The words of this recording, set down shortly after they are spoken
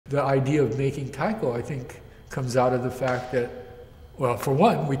the idea of making taiko, I think, comes out of the fact that, well, for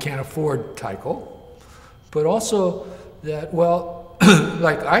one, we can't afford taiko, but also that, well,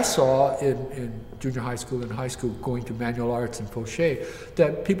 like I saw in junior high school and high school, going to manual arts and crochet,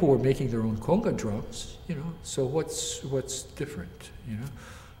 that people were making their own conga drums, you know. So what's different, you know,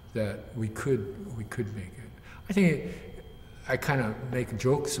 that we could make it. I think I kind of make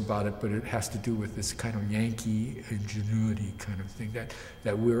jokes about it, but it has to do with this kind of Yankee ingenuity kind of thing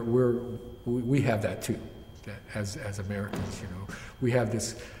that we have that too, that as Americans, you know, we have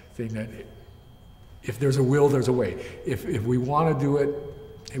this thing that if there's a will, there's a way. If we want to do it,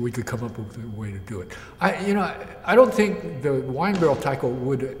 we could come up with a way to do it. I don't think the wine barrel taiko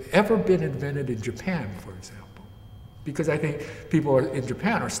would ever been invented in Japan, for example, because I think people in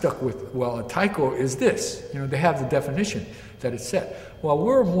Japan are stuck with, well, a taiko is this. You know, they have the definition that it's set. Well,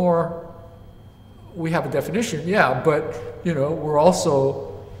 we have a definition, yeah, but you know, we're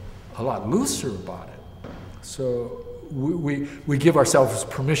also a lot looser about it. So we give ourselves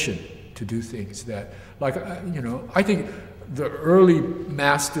permission to do things that, like, you know, I think the early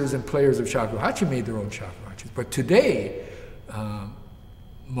masters and players of shakuhachi made their own shakuhachis, but today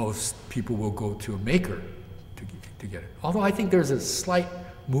most people will go to a maker to get it. Although I think there's a slight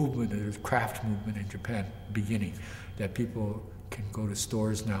movement, there's a craft movement in Japan beginning, that people can go to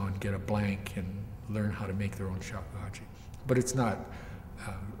stores now and get a blank and learn how to make their own shakuhachi. But it's not,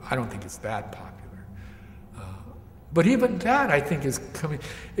 I don't think it's that popular. But even that, I think, is coming.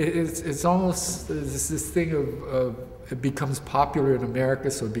 It's almost this thing of it becomes popular in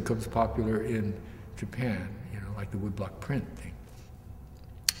America, so it becomes popular in Japan. You know, like the woodblock print thing.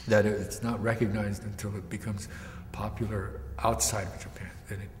 That it's not recognized until it becomes popular outside of Japan.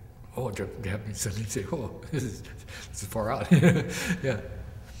 Then Japanese suddenly say, "Oh, this is far out." Yeah.